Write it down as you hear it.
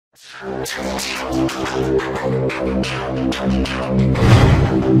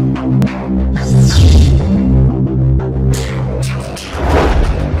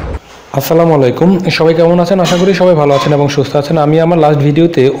আসসালামু আলাইকুম, সবাই কেমন আছেন? আশা করি সবাই ভালো আছেন এবং সুস্থ আছেন। আমি আমার লাস্ট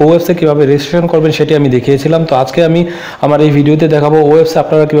ভিডিওতে ওয়েবসে কীভাবে রেজিস্ট্রেশন করবেন সেটি আমি দেখিয়েছিলাম। তো আজকে আমি আমার এই ভিডিওতে দেখাবো ওয়েবসে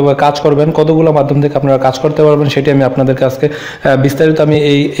আপনারা কীভাবে কাজ করবেন, কতগুলো মাধ্যম থেকে আপনারা কাজ করতে পারবেন সেটি আমি আপনাদেরকে আজকে বিস্তারিত আমি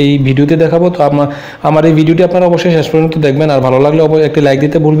এই ভিডিওতে দেখাবো। তো আমার এই ভিডিওটি আপনারা অবশ্যই শেষ পর্যন্ত দেখবেন, আর ভালো লাগলে একটি লাইক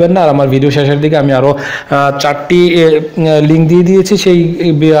দিতে ভুলবেন না। আর আমার ভিডিও শেষের দিকে আমি আরও 4টি লিঙ্ক দিয়ে দিয়েছি, সেই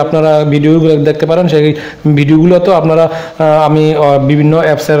আপনারা ভিডিওগুলো দেখতে পারেন। সেই ভিডিওগুলোতেও আপনারা আমি বিভিন্ন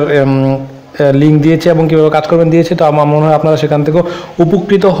অ্যাপসের লিঙ্ক দিয়েছে এবং কীভাবে কাজ করবেন দিয়েছে। তো আমার মনে হয় আপনারা সেখান থেকেও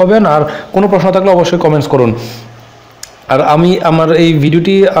উপকৃত হবেন। আর কোনো প্রশ্ন থাকলে অবশ্যই কমেন্টস করুন। আর আমার এই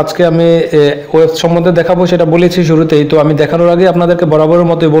ভিডিওটি আজকে আমি ওয়েব সম্বন্ধে দেখাবো, সেটা বলেছি শুরুতেই। তো আমি দেখানোর আগে আপনাদেরকে বরাবরের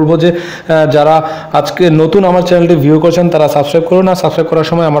মতোই বলবো যে যারা আজকে নতুন আমার চ্যানেলটি ভিউ করছেন তারা সাবস্ক্রাইব করুন, আর সাবস্ক্রাইব করার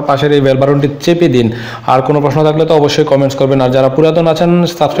সময় আমার পাশের এই বেল বাটনটি চেপে দিন। আর কোনো প্রশ্ন থাকলে তো অবশ্যই কমেন্টস করবেন। আর যারা পুরাতন আছেন,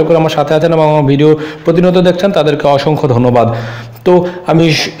 সাবস্ক্রাইব করে আমার সাথে আছেন এবং আমার ভিডিও প্রতিনিয়ত দেখছেন, তাদেরকে অসংখ্য ধন্যবাদ। তো আমি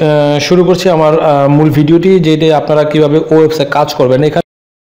শুরু করছি আমার মূল ভিডিওটি, যেটি আপনারা কীভাবে ওয়েবসে কাজ করবেন। এখানে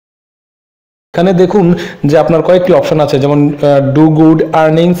দেখুন যে আপনার কয়েকটি অপশন আছে, যেমন do good,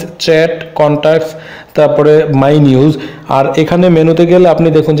 earnings, chat, contacts, তারপরে মাই নিউজ। আর এখানে মেনুতে গেলে আপনি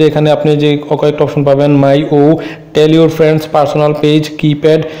দেখুন যে এখানে আপনি যে কয়েকটা অপশন পাবেন, মাই ও, tell your friends, personal page,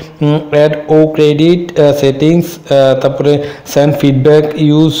 keypad, add O credit, settings, তারপরে send feedback,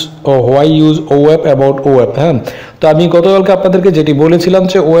 use why use O app, about O app. হ্যাঁ, তো আমি গতকালকে আপনাদেরকে যেটি বলেছিলাম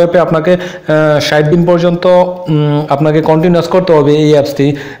যে ও অ্যাপে আপনাকে 60 দিন পর্যন্ত আপনাকে কন্টিনিউয়াস করতে হবে এই অ্যাপসটি।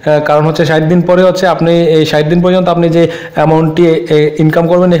 কারণ হচ্ছে 60 দিন পরে হচ্ছে আপনি এই 60 দিন পর্যন্ত আপনি যে অ্যামাউন্টটি ইনকাম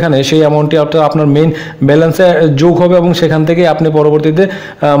করবেন এখানে, সেই অ্যামাউন্টটি আপনার মেইন ব্যালেন্সে যোগ হবে এবং সেখান থেকে আপনি পরবর্তীতে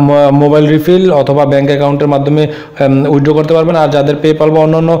মোবাইল রিফিল অথবা ব্যাঙ্ক অ্যাকাউন্টের মাধ্যমে উইথড্র করতে পারবেন। আর যাদের পেপাল বা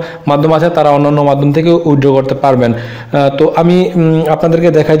অন্যান্য মাধ্যম আছে তারা অন্যান্য মাধ্যম থেকে উইথড্র করতে পারবেন। তো আমি আপনাদেরকে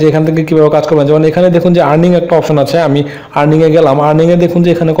দেখাই যে এখান থেকে কীভাবে কাজ করবেন। যেমন এখানে দেখুন যে আর্নিং একটা অপশন আছে, আমি আর্নিংয়ে গেলাম। আর্নিংয়ে দেখুন যে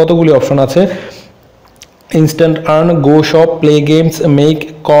এখানে কতগুলি অপশন আছে, ইনস্ট্যান্ট আর্ন, গো শপ, প্লে গেমস, মেক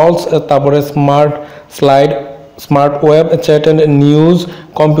কলস, তারপরে smart slide, smart web, chat and news,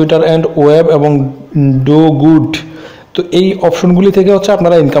 computer and web এবং ডু গুড। তো এই অপশনগুলি থেকে হচ্ছে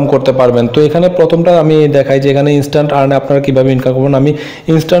আপনারা ইনকাম করতে পারবেন। তো এখানে প্রথমটা আমি দেখাই যে এখানে ইনস্ট্যান্ট আর্নে আপনারা কীভাবে ইনকাম করবেন। আমি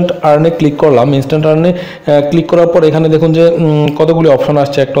ইনস্ট্যান্ট আর্নে ক্লিক করলাম। ইনস্ট্যান্ট আর্নে ক্লিক করার পর এখানে দেখুন যে কতগুলি অপশন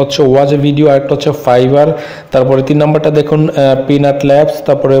আসছে। একটা হচ্ছে ওয়াচ ভিডিও, একটা হচ্ছে ফাইবার, তারপরে 3 নম্বরটা দেখুন পিনাট ল্যাবস,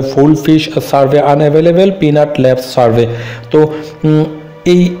 তারপরে ফুল fish survey unavailable, peanut labs survey. তো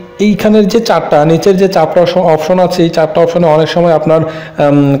এইখানের যে নিচের যে 4টা অপশন আছে, এই 4টা অপশনে অনেক সময় আপনার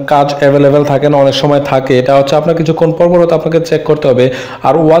কাজ অ্যাভেলেবেল থাকে না, অনেক সময় থাকে। এটা হচ্ছে আপনার কিছুক্ষণ পর আপনাকে চেক করতে হবে।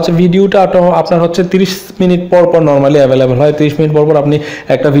 আর ওয়াচ ভিডিওটা আপনার হচ্ছে 30 মিনিট পর নর্মালি অ্যাভেলেবেল হয়। 30 মিনিট পর আপনি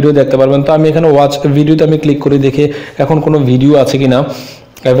একটা ভিডিও দেখতে পারবেন। তো আমি এখানে ওয়াচ ভিডিওতে আমি ক্লিক করে দেখে এখন কোনো ভিডিও আছে কিনা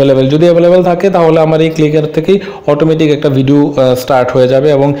অ্যাভেলেবেল। যদি অ্যাভেলেবেল থাকে তাহলে আমার এই ক্লিকের থেকেই অটোমেটিক একটা ভিডিও স্টার্ট হয়ে যাবে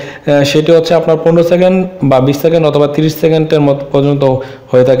এবং সেটি হচ্ছে আপনার 15 সেকেন্ড বা 20 সেকেন্ড অথবা 30 সেকেন্ডের মতো পর্যন্ত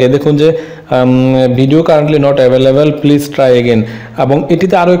হয়ে থাকে। দেখুন যে video currently not available, please try again. এবং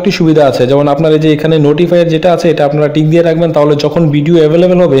এটিতে আরও একটি সুবিধা আছে, যেমন আপনার এই যে এখানে নোটিফায়ার যেটা আছে এটা আপনারা টিক দিয়ে রাখবেন, তাহলে যখন ভিডিও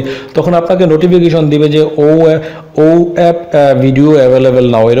অ্যাভেলেবেল হবে তখন আপনাকে নোটিফিকেশন দিবে যে ও অ্যাপ ভিডিও অ্যাভেলেবেল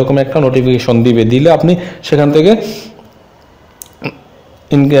নাও, এরকম একটা নোটিফিকেশন দিলে আপনি সেখান থেকে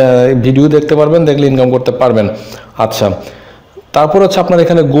ভিডিও দেখতে পারবেন, দেখলে ইনকাম করতে পারবেন। আচ্ছা, তারপর হচ্ছে আপনার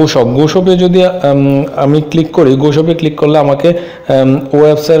এখানে গোশপে যদি আমি ক্লিক করি, গোশপে ক্লিক করলে আমাকে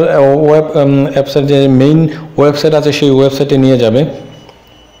ওয়েব অ্যাপসের যে মেইন ওয়েবসাইট আছে সেই ওয়েবসাইটে নিয়ে যাবে।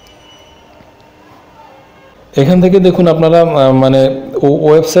 এখান থেকে দেখুন আপনারা মানে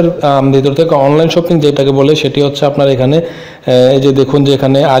ওয়েবসাইট ভিতর থেকে অনলাইন শপিং যেটাকে বলে সেটি হচ্ছে আপনার এখানে এই যে দেখুন যে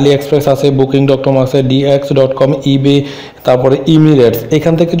এখানে আলি এক্সপ্রেস আছে, বুকিং.com আছে, dx.com, ইবে, তারপরে ইমিরেটস।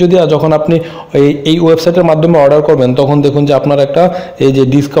 এখান থেকে যদি যখন আপনি এই ওয়েবসাইটের মাধ্যমে অর্ডার করবেন তখন দেখুন যে আপনার একটা এই যে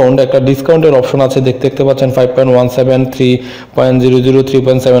ডিসকাউন্টের অপশন আছে, দেখতে পাচ্ছেন 5.17, 3.00,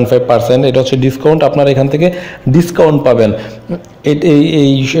 3.75%। এটা হচ্ছে ডিসকাউন্ট। আপনার এখান থেকে ডিসকাউন্ট পাবেন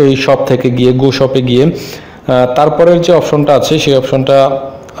এই শপ থেকে গিয়ে, গো শপে গিয়ে। তারপরের যে অপশনটা আছে সেই অপশনটা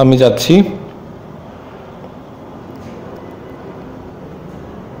আমি যাচ্ছি।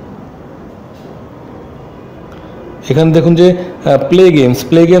 এখানে দেখুন যে প্লে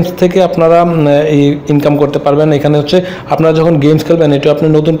গেমস থেকে আপনারা এই ইনকাম করতে পারবেন। এখানে হচ্ছে আপনারা যখন গেমস খেলবেন এটা আপনি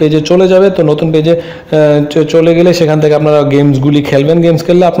নতুন পেজে চলে যাবে। তো নতুন পেজে চলে গেলে সেখান থেকে আপনারা গেমসগুলি খেলবেন। গেমস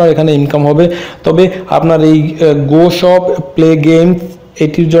খেললে আপনার এখানে ইনকাম হবে। তবে আপনার এই গো শপ, প্লে গেমস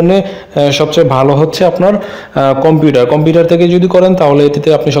এটির জন্য সবচেয়ে ভালো হচ্ছে আপনার কম্পিউটার থেকে যদি করেন তাহলে এটিতে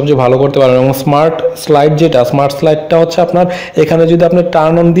আপনি সবচেয়ে ভালো করতে পারবেন। এবং স্মার্ট স্লাইডটা হচ্ছে আপনার এখানে যদি আপনি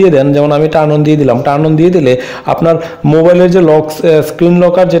টার্ন অন দিয়ে দেন, যেমন আমি টার্ন অন দিয়ে দিলাম, টার্ন অন দিয়ে দিলে আপনার মোবাইলের যে স্ক্রিন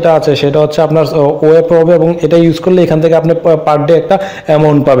লকার যেটা আছে সেটা হচ্ছে আপনার ওয়েব হবে, এবং এটা ইউজ করলে এখান থেকে আপনি পার ডে একটা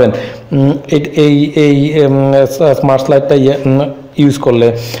অ্যামাউন্ট পাবেন এই স্মার্ট স্লাইডটা ইউজ করলে।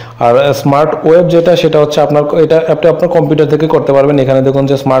 আর স্মার্ট ওয়েব যেটা সেটা হচ্ছে আপনার এটা আপনি আপনার কম্পিউটার থেকে করতে পারবেন। এখানে দেখুন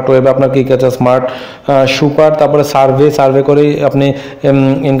যে স্মার্ট ওয়েবে আপনার কী কী আছে, স্মার্ট সুপার, তারপরে সার্ভে করেই আপনি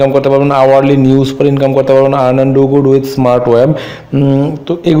ইনকাম করতে পারবেন, আওয়ারলি নিউজ করে ইনকাম করতে পারবেন, earn and do good with smart web.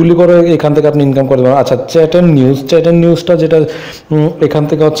 তো এগুলি করে এখান থেকে আপনি ইনকাম করতে পারবেন। আচ্ছা, চ্যাট অ্যান্ড নিউজটা যেটা এখান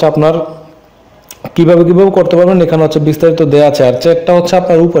থেকে হচ্ছে আপনার কিভাবে করতে পারবেন এখানে হচ্ছে বিস্তারিত দেওয়া আছে। আর চ্যাটটা হচ্ছে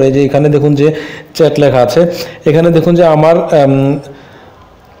আপনার উপরে যে এখানে দেখুন যে চ্যাট লেখা আছে, এখানে দেখুন যে আমার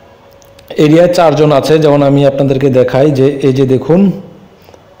এরিয়ায় 4 জন আছে। যেমন আমি আপনাদেরকে দেখাই যে এই যে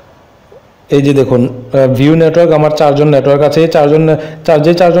দেখুন ভিউ নেটওয়ার্ক, আমার 4 জন নেটওয়ার্ক আছে। এই 4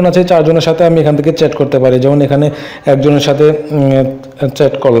 জন আছে, 4 জনের সাথে আমি এখান থেকে চ্যাট করতে পারি। যেমন এখানে একজনের সাথে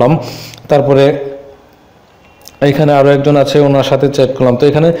চ্যাট করলাম, তারপরে এখানে আরও একজন আছে, ওনার সাথে চ্যাট করলাম। তো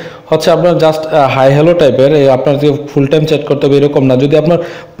এখানে হচ্ছে আপনার জাস্ট হাই হ্যালো টাইপের, আপনার যে ফুল টাইম চ্যাট করতে হবে এরকম না। যদি আপনার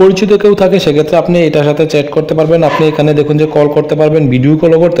পরিচিত কেউ থাকে সেক্ষেত্রে আপনি এটার সাথে চ্যাট করতে পারবেন। আপনি এখানে দেখুন যে কল করতে পারবেন, ভিডিও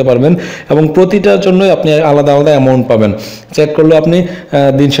কলও করতে পারবেন, এবং প্রতিটার জন্যই আপনি আলাদা আলাদা অ্যামাউন্ট পাবেন। চ্যাট করলেও আপনি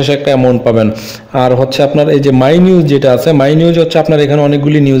দিন শেষে একটা অ্যামাউন্ট পাবেন। আর হচ্ছে আপনার এই যে মাই নিউজ যেটা আছে, মাই নিউজ হচ্ছে আপনার এখানে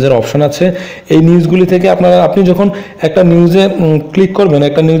অনেকগুলি নিউজের অপশন আছে। এই নিউজগুলি থেকে আপনি যখন একটা নিউজে ক্লিক করবেন,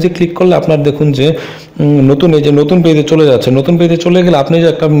 একটা নিউজে ক্লিক করলে আপনার দেখুন যে নতুন পেজে চলে যাচ্ছে। নতুন পেজে চলে গেলে আপনি যে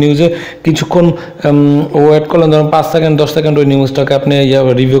একটা নিউজে কিছুক্ষণ ওয়েট করলেন, ধরুন 5 সেকেন্ড 10 সেকেন্ড, ওই নিউজটাকে আপনি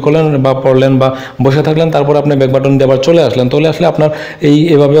রিভিউ করলেন বা পড়লেন বা বসে থাকলেন, তারপর আপনি ব্যাক বাটন দিয়ে আবার চলে আসলে আপনার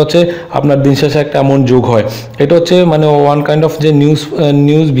এভাবে হচ্ছে আপনার দিন শেষে একটা অ্যামাউন্ট যোগ হয়। এটা হচ্ছে মানে ওয়ান কাইন্ড অফ যে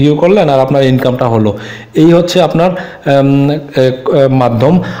নিউজ ভিউ করলেন আর আপনার ইনকামটা হলো। এই হচ্ছে আপনার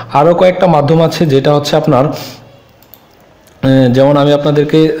মাধ্যম। আরও কয়েকটা মাধ্যম আছে যেটা হচ্ছে আপনার যেমন আমি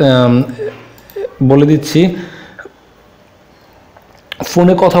আপনাদেরকে বলে দিচ্ছি,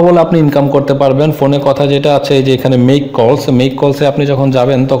 ফোনে কথা বলে আপনি ইনকাম করতে পারবেন। ফোনে কথা যেটা আছে এই যে এখানে মেক কলসে আপনি যখন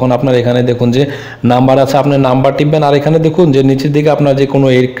যাবেন তখন আপনার এখানে দেখুন যে নাম্বার আছে, আপনি নাম্বার টিপবেন, আর এখানে দেখুন যে নিচের দিকে আপনার যে কোনো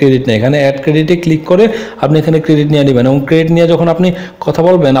ক্রেডিট নেই, এখানে অ্যাড ক্রেডিটে ক্লিক করে আপনি এখানে ক্রেডিট নিয়ে নেবেন, এবং ক্রেডিট নিয়ে যখন আপনি কথা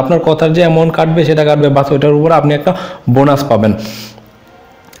বলবেন আপনার কথার যে অ্যামাউন্ট কাটবে সেটা কাটবে, বাস ওইটার উপর আপনি একটা বোনাস পাবেন।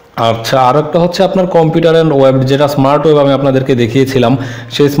 আচ্ছা, আর একটা হচ্ছে আপনার কম্পিউটার অ্যান্ড ওয়েব, যেটা স্মার্ট ওয়েব আমি আপনাদেরকে দেখিয়েছিলাম,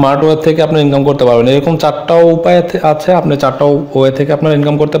 সেই স্মার্ট ওয়েব থেকে আপনি ইনকাম করতে পারবেন। এরকম 4টা উপায় আছে, আপনি 4টা ওয়ে থেকে আপনার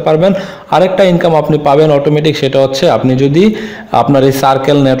ইনকাম করতে পারবেন। আরেকটা ইনকাম আপনি পাবেন অটোমেটিক, সেটা হচ্ছে আপনি যদি আপনার এই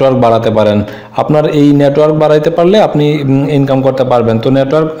সার্কেল নেটওয়ার্ক বাড়াতে পারেন। আপনার এই নেটওয়ার্ক বাড়াইতে পারলে আপনি ইনকাম করতে পারবেন। তো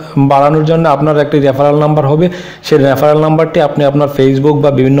নেটওয়ার্ক বাড়ানোর জন্য আপনার একটি রেফারেল নাম্বার হবে, সেই রেফারেল নাম্বারটি আপনি আপনার ফেসবুক বা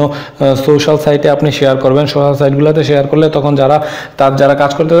বিভিন্ন সোশ্যাল সাইটে আপনি শেয়ার করবেন। সোশ্যাল সাইটগুলোতে শেয়ার করলে তখন যারা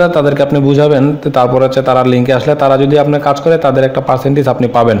কাজ করতে চায় তাদেরকে আপনি বুঝাবেন, তারপর হচ্ছে তারা লিঙ্কে আসলে তারা যদি আপনার কাজ করে তাদের একটা পার্সেন্টেজ আপনি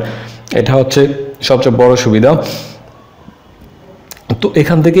পাবেন। এটা হচ্ছে সবচেয়ে বড় সুবিধা। তো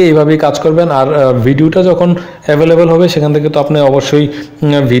এখান থেকে এইভাবেই কাজ করবেন। আর ভিডিওটা যখন অ্যাভেলেবেল হবে সেখান থেকে তো আপনি অবশ্যই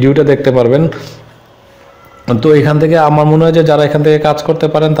ভিডিওটা দেখতে পারবেন। তো এখান থেকে আমার মনে হয় যে যারা এখান থেকে কাজ করতে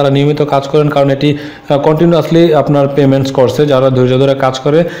পারেন তারা নিয়মিত কাজ করেন, কারণ এটি কন্টিনিউয়াসলি আপনার পেমেন্টস করছে যারা ধৈর্য ধরে কাজ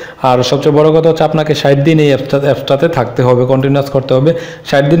করে। আর সবচেয়ে বড় কথা হচ্ছে আপনাকে 60 দিন এই অ্যাপসটাতে থাকতে হবে, কন্টিনিউয়াস করতে হবে।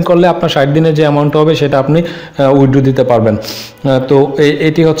 60 দিন করলে আপনার 60 দিনের যে অ্যামাউন্ট হবে সেটা আপনি উইথড্র দিতে পারবেন। তো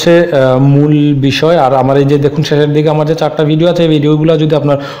এটি হচ্ছে মূল বিষয়। আর আমার এই যে দেখুন শেষের দিকে আমার যে 4টা ভিডিও আছে, এই ভিডিওগুলো যদি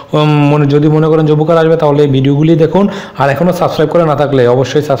আপনার মনে করেন যে উপকার আসবে তাহলে এই ভিডিওগুলি দেখুন। আর এখনও সাবস্ক্রাইব করে না থাকলে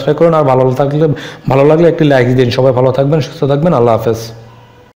অবশ্যই সাবস্ক্রাইব করুন। আর ভালো লাগলে একটি লাইক দিন। সবাই ভালো থাকবেন, সুস্থ থাকবেন। আল্লাহ হাফেজ।